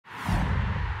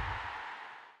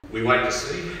We wait to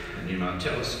see, and you might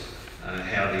tell us,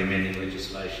 how the amending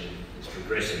legislation is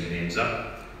progressing and ends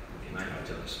up. You may not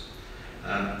tell us.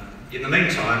 In the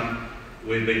meantime,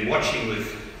 we've been watching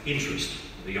with interest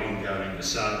the ongoing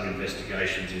ASADA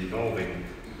investigations involving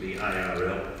the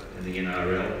ARL and the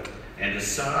NRL, and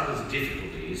ASADA's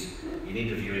difficulties in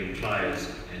interviewing players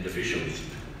and officials.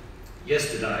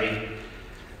 Yesterday,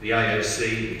 the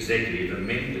AOC executive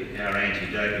amended our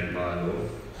anti-doping bylaw.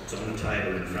 It's on the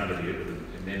table in front of you with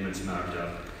the amendments marked up.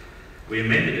 We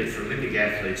amended it for Olympic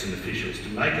athletes and officials to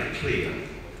make it clear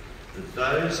that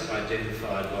those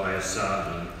identified by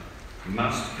ASADA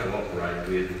must cooperate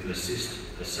with and assist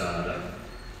ASADA,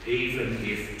 even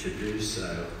if to do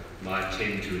so might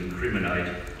tend to incriminate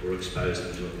or expose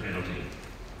them to a penalty.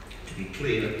 To be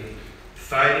clear,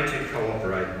 failure to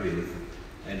cooperate with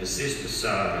and assist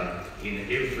ASADA in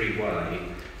every way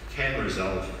can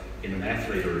result in an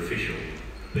athlete or official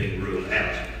being ruled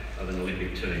out of an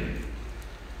Olympic team.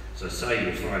 So say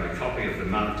you'll find a copy of the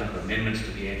marked up amendments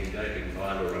to the anti-doping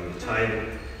bylaw on the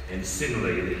table, and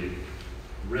similarly the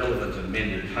relevant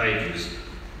amended pages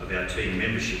of our team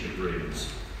membership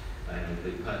agreements, and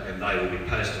they will be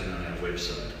posted on our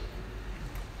website.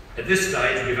 At this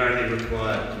stage, we've only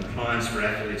required compliance for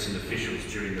athletes and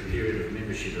officials during the period of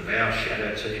membership of our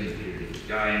shadow team, the period of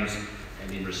games,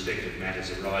 and in respect of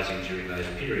matters arising during those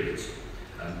periods.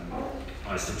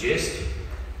 I suggest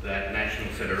that national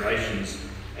federations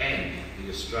and the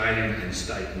Australian and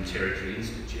state and territory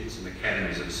institutes and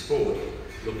academies of sport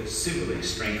look at similarly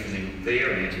strengthening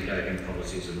their anti-doping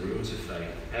policies and rules, if they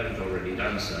haven't already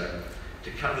done so,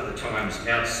 to cover the times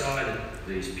outside of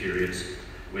these periods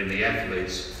when the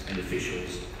athletes and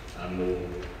officials are more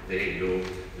your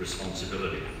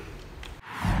responsibility.